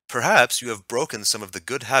 Perhaps you have broken some of the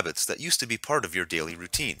good habits that used to be part of your daily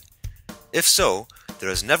routine. If so, there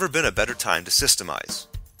has never been a better time to systemize.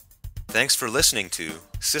 Thanks for listening to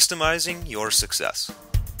Systemizing Your Success.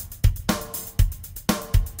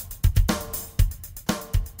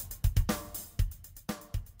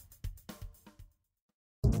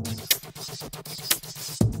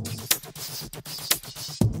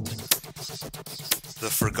 The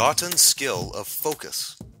forgotten skill of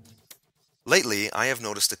focus. Lately, I have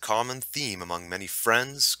noticed a common theme among many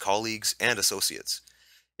friends, colleagues, and associates.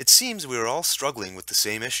 It seems we are all struggling with the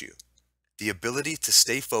same issue: the ability to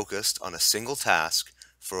stay focused on a single task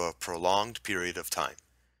for a prolonged period of time.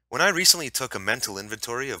 When I recently took a mental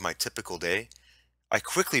inventory of my typical day, I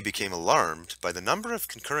quickly became alarmed by the number of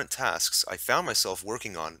concurrent tasks I found myself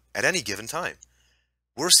working on at any given time.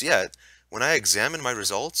 Worse yet, when I examined my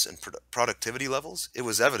results and productivity levels, it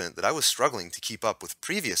was evident that I was struggling to keep up with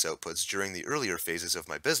previous outputs during the earlier phases of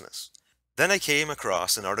my business. Then I came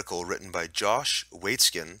across an article written by Josh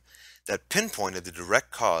Waitzkin that pinpointed the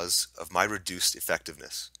direct cause of my reduced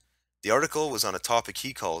effectiveness. The article was on a topic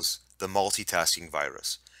he calls the multitasking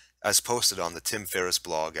virus, as posted on the Tim Ferriss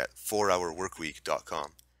blog at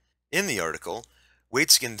 4hourworkweek.com. In the article,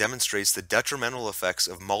 Waitzkin demonstrates the detrimental effects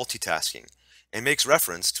of multitasking and makes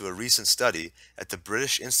reference to a recent study at the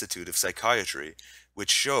British Institute of Psychiatry, which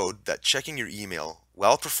showed that checking your email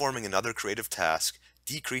while performing another creative task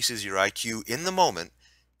decreases your IQ in the moment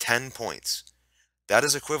 10 points. That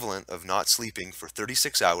is equivalent of not sleeping for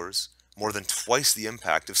 36 hours, more than twice the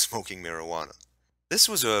impact of smoking marijuana. This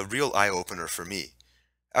was a real eye-opener for me.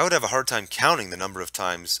 I would have a hard time counting the number of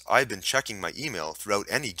times I've been checking my email throughout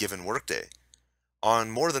any given workday. On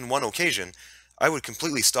more than one occasion, I would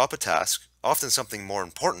completely stop a task, often something more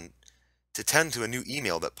important, to tend to a new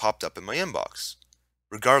email that popped up in my inbox,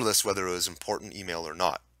 regardless whether it was an important email or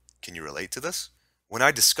not. Can you relate to this? When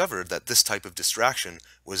I discovered that this type of distraction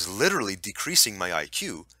was literally decreasing my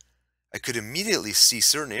IQ, I could immediately see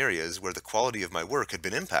certain areas where the quality of my work had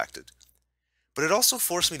been impacted. But it also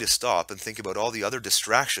forced me to stop and think about all the other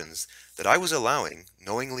distractions that I was allowing,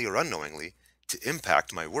 knowingly or unknowingly, to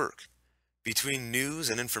impact my work. Between news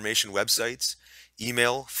and information websites,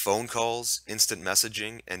 email, phone calls, instant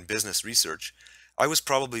messaging, and business research, I was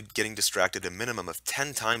probably getting distracted a minimum of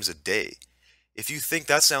 10 times a day. If you think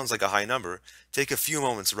that sounds like a high number, take a few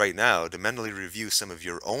moments right now to mentally review some of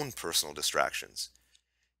your own personal distractions.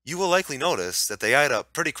 You will likely notice that they add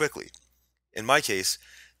up pretty quickly. In my case,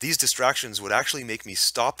 these distractions would actually make me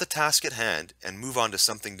stop the task at hand and move on to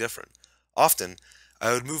something different. Often,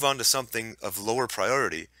 I would move on to something of lower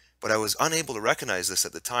priority, but I was unable to recognize this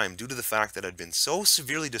at the time due to the fact that I'd been so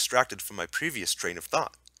severely distracted from my previous train of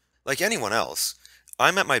thought. Like anyone else,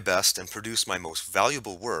 I'm at my best and produce my most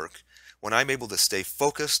valuable work when I'm able to stay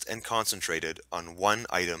focused and concentrated on one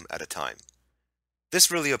item at a time.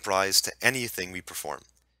 This really applies to anything we perform.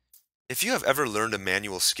 If you have ever learned a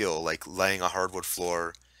manual skill like laying a hardwood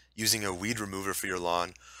floor, using a weed remover for your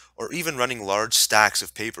lawn, or even running large stacks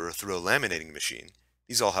of paper through a laminating machine,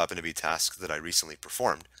 these all happen to be tasks that I recently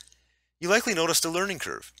performed, you likely noticed a learning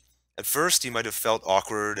curve. At first, you might have felt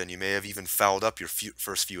awkward and you may have even fouled up your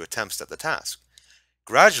first few attempts at the task.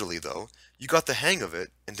 Gradually, though, you got the hang of it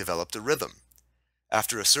and developed a rhythm.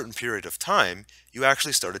 After a certain period of time, you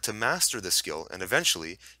actually started to master the skill, and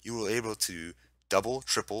eventually you were able to double,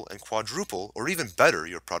 triple, and quadruple, or even better,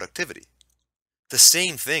 your productivity. The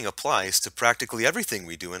same thing applies to practically everything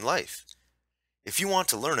we do in life. If you want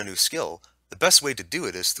to learn a new skill, the best way to do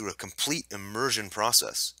it is through a complete immersion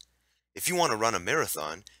process. If you want to run a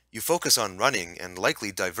marathon, you focus on running and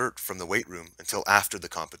likely divert from the weight room until after the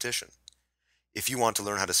competition. If you want to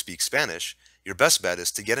learn how to speak Spanish, your best bet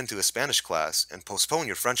is to get into a Spanish class and postpone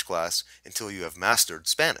your French class until you have mastered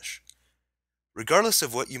Spanish. Regardless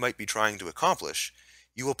of what you might be trying to accomplish,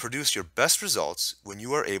 you will produce your best results when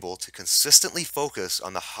you are able to consistently focus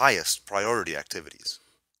on the highest priority activities.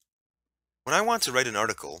 When I want to write an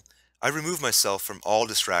article, I remove myself from all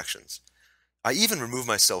distractions. I even remove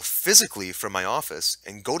myself physically from my office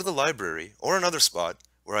and go to the library or another spot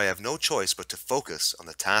where I have no choice but to focus on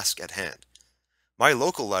the task at hand. My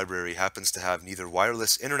local library happens to have neither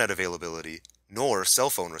wireless internet availability nor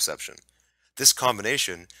cell phone reception. This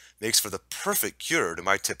combination makes for the perfect cure to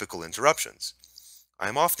my typical interruptions. I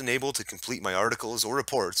am often able to complete my articles or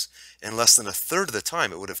reports in less than a third of the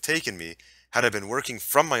time it would have taken me had I been working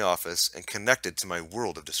from my office and connected to my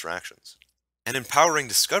world of distractions. An empowering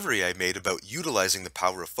discovery I made about utilizing the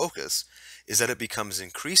power of focus is that it becomes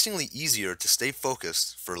increasingly easier to stay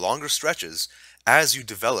focused for longer stretches as you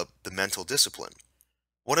develop the mental discipline.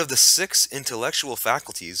 One of the six intellectual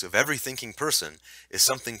faculties of every thinking person is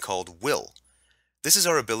something called will. This is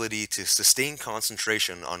our ability to sustain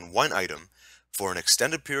concentration on one item for an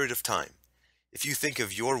extended period of time. If you think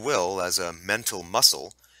of your will as a mental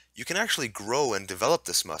muscle, you can actually grow and develop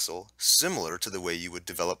this muscle similar to the way you would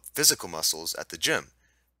develop physical muscles at the gym,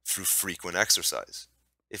 through frequent exercise.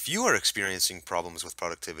 If you are experiencing problems with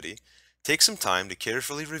productivity, take some time to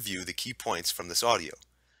carefully review the key points from this audio.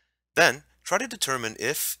 Then, try to determine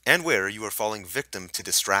if and where you are falling victim to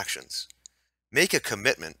distractions. Make a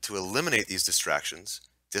commitment to eliminate these distractions,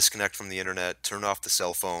 disconnect from the internet, turn off the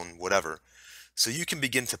cell phone, whatever, so you can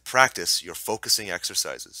begin to practice your focusing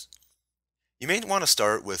exercises. You may want to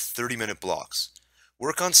start with 30-minute blocks.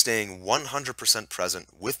 Work on staying 100% present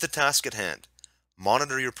with the task at hand.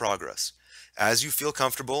 Monitor your progress. As you feel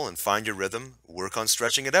comfortable and find your rhythm, work on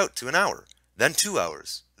stretching it out to an hour, then 2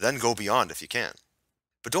 hours, then go beyond if you can.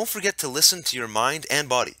 But don't forget to listen to your mind and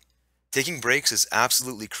body. Taking breaks is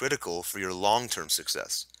absolutely critical for your long-term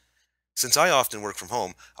success. Since I often work from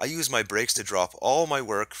home, I use my breaks to drop all my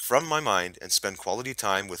work from my mind and spend quality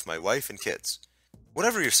time with my wife and kids.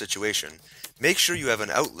 Whatever your situation, make sure you have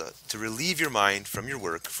an outlet to relieve your mind from your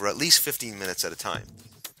work for at least 15 minutes at a time.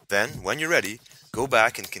 Then, when you're ready, go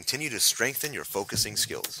back and continue to strengthen your focusing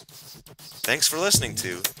skills. Thanks for listening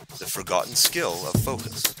to The Forgotten Skill of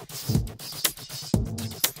Focus.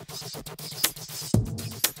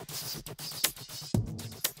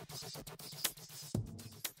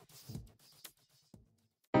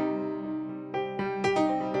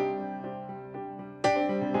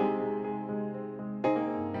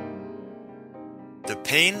 The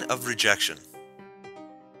pain of rejection.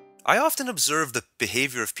 I often observe the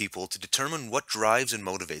behavior of people to determine what drives and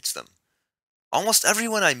motivates them. Almost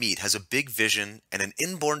everyone I meet has a big vision and an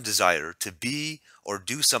inborn desire to be or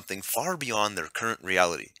do something far beyond their current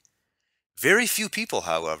reality. Very few people,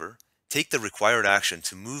 however, take the required action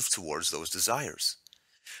to move towards those desires.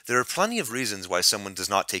 There are plenty of reasons why someone does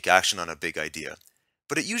not take action on a big idea,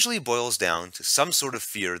 but it usually boils down to some sort of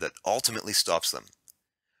fear that ultimately stops them.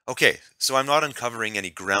 Okay, so I'm not uncovering any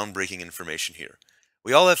groundbreaking information here.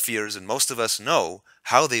 We all have fears, and most of us know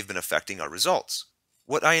how they've been affecting our results.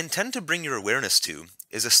 What I intend to bring your awareness to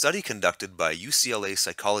is a study conducted by UCLA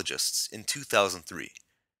psychologists in 2003.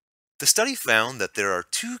 The study found that there are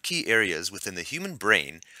two key areas within the human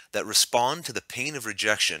brain that respond to the pain of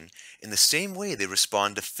rejection in the same way they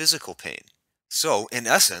respond to physical pain. So, in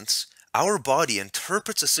essence, our body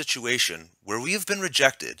interprets a situation where we have been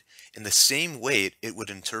rejected in the same way it would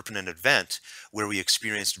interpret an event where we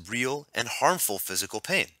experienced real and harmful physical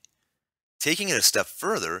pain. Taking it a step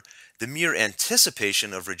further, the mere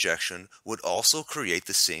anticipation of rejection would also create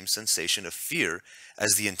the same sensation of fear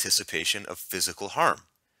as the anticipation of physical harm.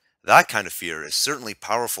 That kind of fear is certainly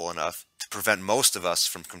powerful enough to prevent most of us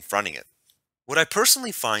from confronting it. What I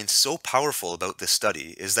personally find so powerful about this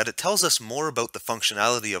study is that it tells us more about the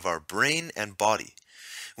functionality of our brain and body.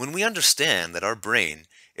 When we understand that our brain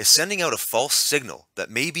is sending out a false signal that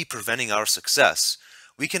may be preventing our success,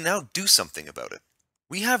 we can now do something about it.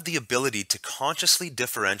 We have the ability to consciously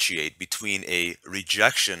differentiate between a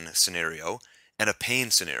rejection scenario and a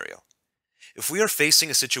pain scenario. If we are facing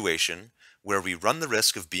a situation where we run the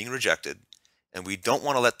risk of being rejected, and we don't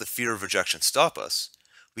want to let the fear of rejection stop us,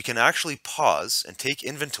 we can actually pause and take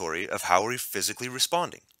inventory of how we're physically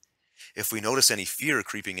responding. If we notice any fear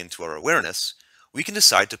creeping into our awareness, we can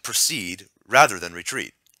decide to proceed rather than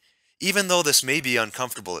retreat. Even though this may be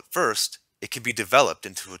uncomfortable at first, it can be developed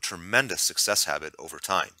into a tremendous success habit over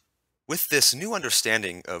time. With this new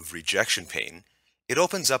understanding of rejection pain, it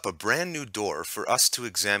opens up a brand new door for us to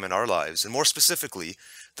examine our lives and more specifically,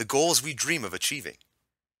 the goals we dream of achieving.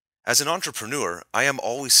 As an entrepreneur, I am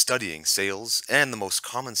always studying sales and the most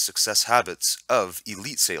common success habits of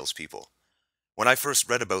elite salespeople. When I first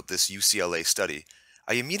read about this UCLA study,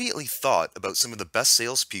 I immediately thought about some of the best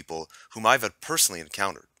salespeople whom I've had personally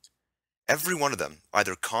encountered. Every one of them,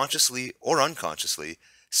 either consciously or unconsciously,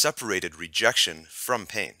 separated rejection from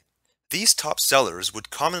pain. These top sellers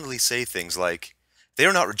would commonly say things like, "They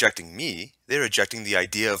are not rejecting me, they are rejecting the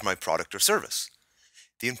idea of my product or service."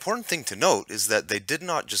 The important thing to note is that they did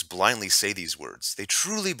not just blindly say these words, they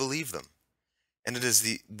truly believed them. And it is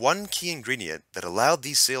the one key ingredient that allowed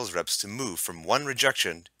these sales reps to move from one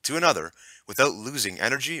rejection to another without losing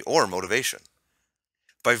energy or motivation.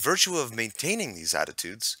 By virtue of maintaining these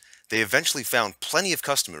attitudes, they eventually found plenty of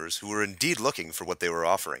customers who were indeed looking for what they were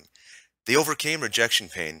offering. They overcame rejection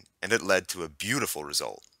pain, and it led to a beautiful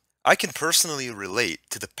result. I can personally relate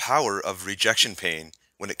to the power of rejection pain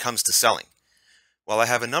when it comes to selling. While I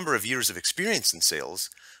have a number of years of experience in sales,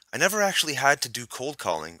 I never actually had to do cold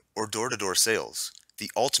calling or door-to-door sales,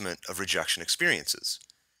 the ultimate of rejection experiences.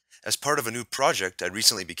 As part of a new project I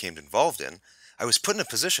recently became involved in, I was put in a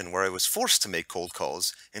position where I was forced to make cold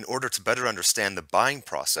calls in order to better understand the buying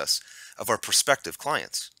process of our prospective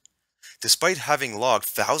clients. Despite having logged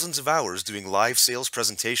thousands of hours doing live sales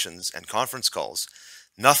presentations and conference calls,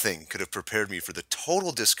 nothing could have prepared me for the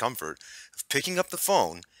total discomfort of picking up the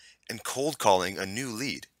phone and cold calling a new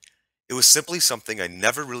lead. It was simply something I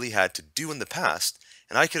never really had to do in the past,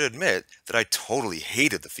 and I could admit that I totally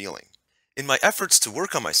hated the feeling. In my efforts to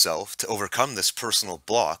work on myself to overcome this personal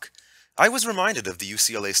block, I was reminded of the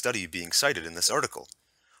UCLA study being cited in this article.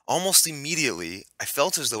 Almost immediately, I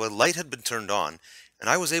felt as though a light had been turned on, and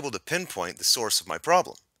I was able to pinpoint the source of my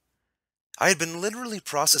problem. I had been literally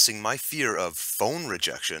processing my fear of phone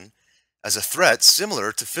rejection as a threat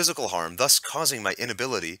similar to physical harm, thus causing my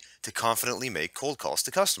inability to confidently make cold calls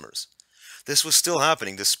to customers. This was still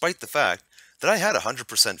happening despite the fact that I had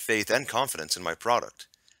 100% faith and confidence in my product.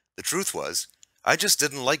 The truth was, I just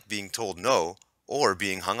didn't like being told no or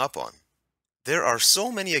being hung up on. There are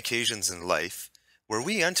so many occasions in life where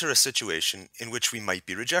we enter a situation in which we might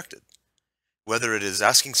be rejected. Whether it is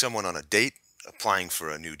asking someone on a date, applying for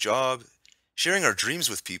a new job, sharing our dreams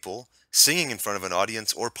with people, singing in front of an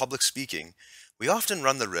audience, or public speaking, we often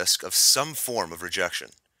run the risk of some form of rejection.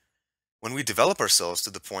 When we develop ourselves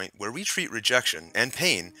to the point where we treat rejection and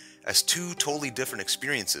pain as two totally different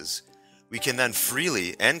experiences, we can then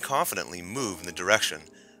freely and confidently move in the direction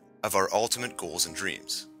of our ultimate goals and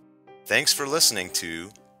dreams. Thanks for listening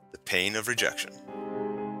to The Pain of Rejection.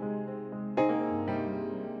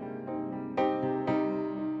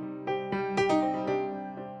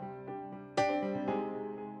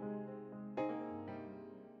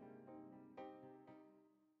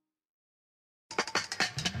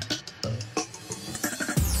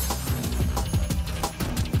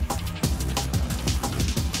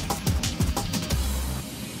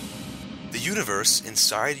 The universe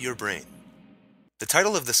inside your brain. The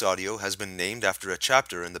title of this audio has been named after a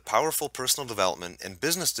chapter in the powerful personal development and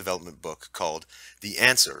business development book called The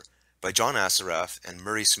Answer by John Assaraf and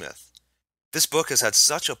Murray Smith. This book has had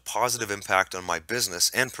such a positive impact on my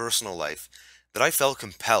business and personal life that I felt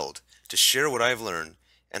compelled to share what I've learned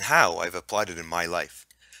and how I've applied it in my life.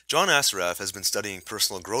 John Assaraf has been studying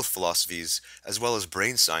personal growth philosophies as well as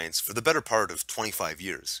brain science for the better part of 25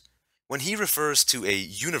 years. When he refers to a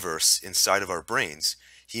universe inside of our brains,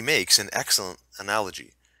 he makes an excellent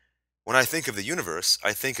analogy. When I think of the universe,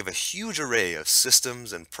 I think of a huge array of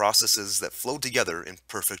systems and processes that flow together in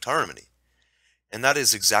perfect harmony. And that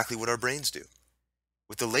is exactly what our brains do.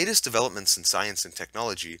 With the latest developments in science and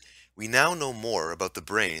technology, we now know more about the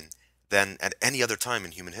brain than at any other time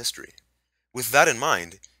in human history. With that in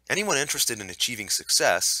mind, anyone interested in achieving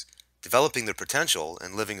success, developing their potential,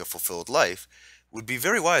 and living a fulfilled life would be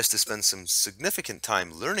very wise to spend some significant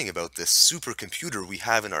time learning about this supercomputer we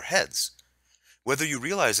have in our heads. Whether you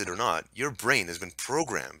realize it or not, your brain has been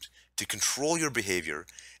programmed to control your behavior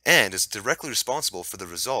and is directly responsible for the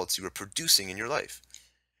results you are producing in your life.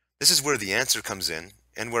 This is where the answer comes in,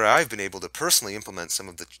 and where I've been able to personally implement some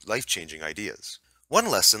of the life-changing ideas. One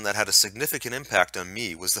lesson that had a significant impact on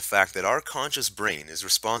me was the fact that our conscious brain is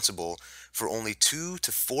responsible for only 2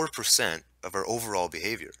 to 4% of our overall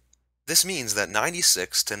behavior. This means that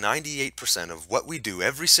 96 to 98% of what we do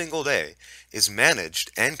every single day is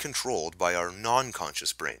managed and controlled by our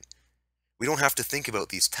non-conscious brain. We don't have to think about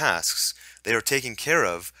these tasks, they are taken care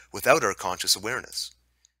of without our conscious awareness.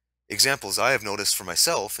 Examples I have noticed for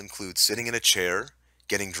myself include sitting in a chair,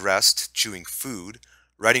 getting dressed, chewing food,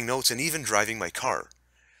 writing notes, and even driving my car.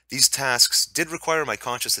 These tasks did require my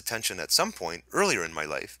conscious attention at some point earlier in my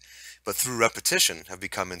life, but through repetition have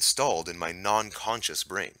become installed in my non-conscious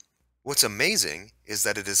brain. What's amazing is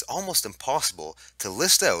that it is almost impossible to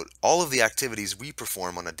list out all of the activities we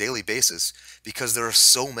perform on a daily basis because there are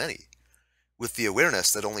so many. With the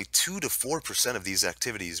awareness that only 2 to 4% of these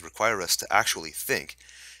activities require us to actually think,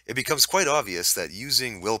 it becomes quite obvious that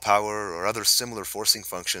using willpower or other similar forcing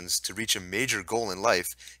functions to reach a major goal in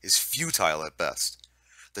life is futile at best.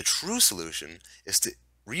 The true solution is to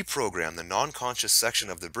reprogram the non-conscious section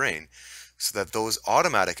of the brain so that those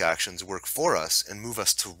automatic actions work for us and move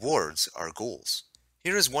us towards our goals.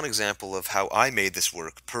 Here is one example of how I made this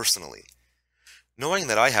work personally. Knowing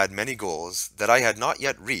that I had many goals that I had not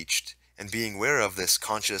yet reached and being aware of this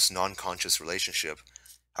conscious-non-conscious relationship,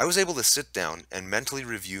 I was able to sit down and mentally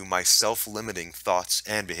review my self-limiting thoughts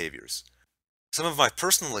and behaviors. Some of my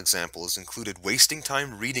personal examples included wasting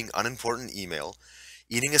time reading unimportant email,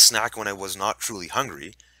 eating a snack when I was not truly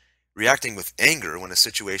hungry, reacting with anger when a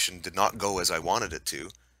situation did not go as I wanted it to,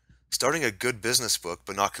 starting a good business book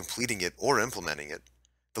but not completing it or implementing it.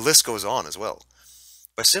 The list goes on as well.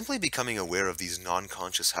 By simply becoming aware of these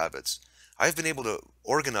non-conscious habits, I've been able to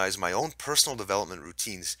organize my own personal development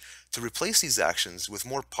routines to replace these actions with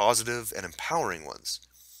more positive and empowering ones.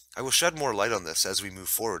 I will shed more light on this as we move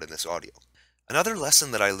forward in this audio. Another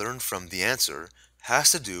lesson that I learned from The Answer has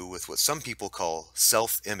to do with what some people call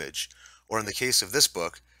self-image, or in the case of this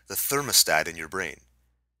book, the thermostat in your brain.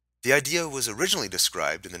 The idea was originally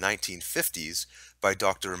described in the 1950s by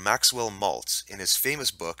Dr. Maxwell Maltz in his famous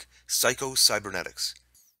book, Psycho-Cybernetics.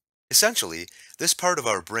 Essentially, this part of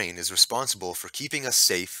our brain is responsible for keeping us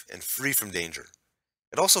safe and free from danger.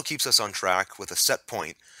 It also keeps us on track with a set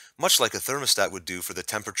point, much like a thermostat would do for the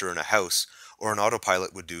temperature in a house or an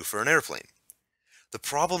autopilot would do for an airplane. The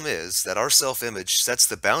problem is that our self-image sets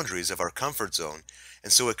the boundaries of our comfort zone,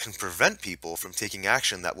 and so it can prevent people from taking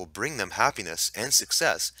action that will bring them happiness and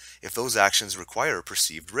success if those actions require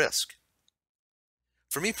perceived risk.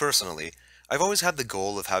 For me personally, I've always had the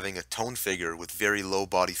goal of having a toned figure with very low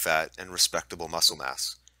body fat and respectable muscle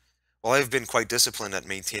mass. While I've been quite disciplined at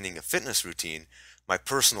maintaining a fitness routine, my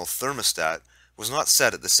personal thermostat was not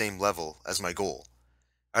set at the same level as my goal.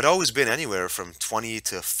 I'd always been anywhere from 20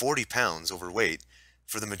 to 40 pounds overweight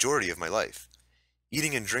for the majority of my life.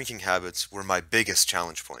 Eating and drinking habits were my biggest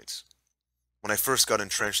challenge points. When I first got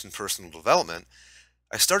entrenched in personal development,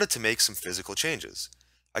 I started to make some physical changes.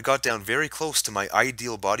 I got down very close to my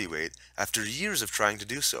ideal body weight after years of trying to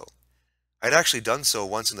do so. I'd actually done so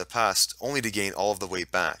once in the past, only to gain all of the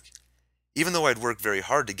weight back. Even though I'd worked very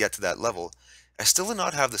hard to get to that level, I still did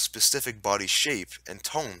not have the specific body shape and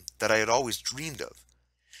tone that I had always dreamed of.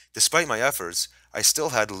 Despite my efforts, I still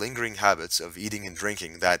had lingering habits of eating and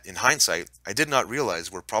drinking that, in hindsight, I did not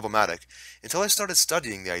realize were problematic until I started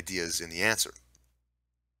studying the ideas in The Answer.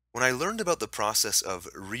 When I learned about the process of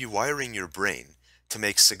rewiring your brain to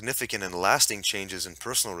make significant and lasting changes in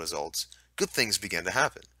personal results, good things began to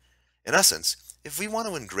happen. In essence, if we want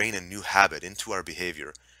to ingrain a new habit into our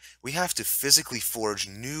behavior, we have to physically forge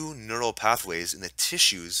new neural pathways in the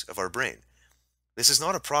tissues of our brain. This is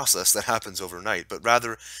not a process that happens overnight, but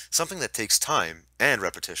rather something that takes time and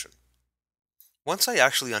repetition. Once I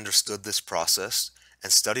actually understood this process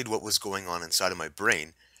and studied what was going on inside of my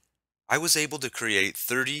brain, I was able to create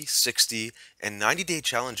 30, 60, and 90-day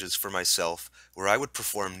challenges for myself where I would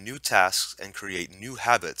perform new tasks and create new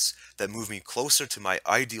habits that move me closer to my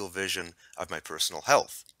ideal vision of my personal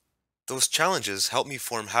health. Those challenges help me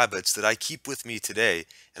form habits that I keep with me today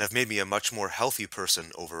and have made me a much more healthy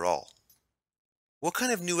person overall. What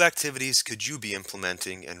kind of new activities could you be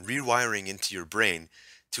implementing and rewiring into your brain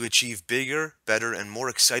to achieve bigger, better, and more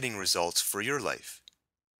exciting results for your life?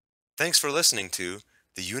 Thanks for listening to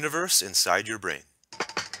The Universe Inside Your Brain.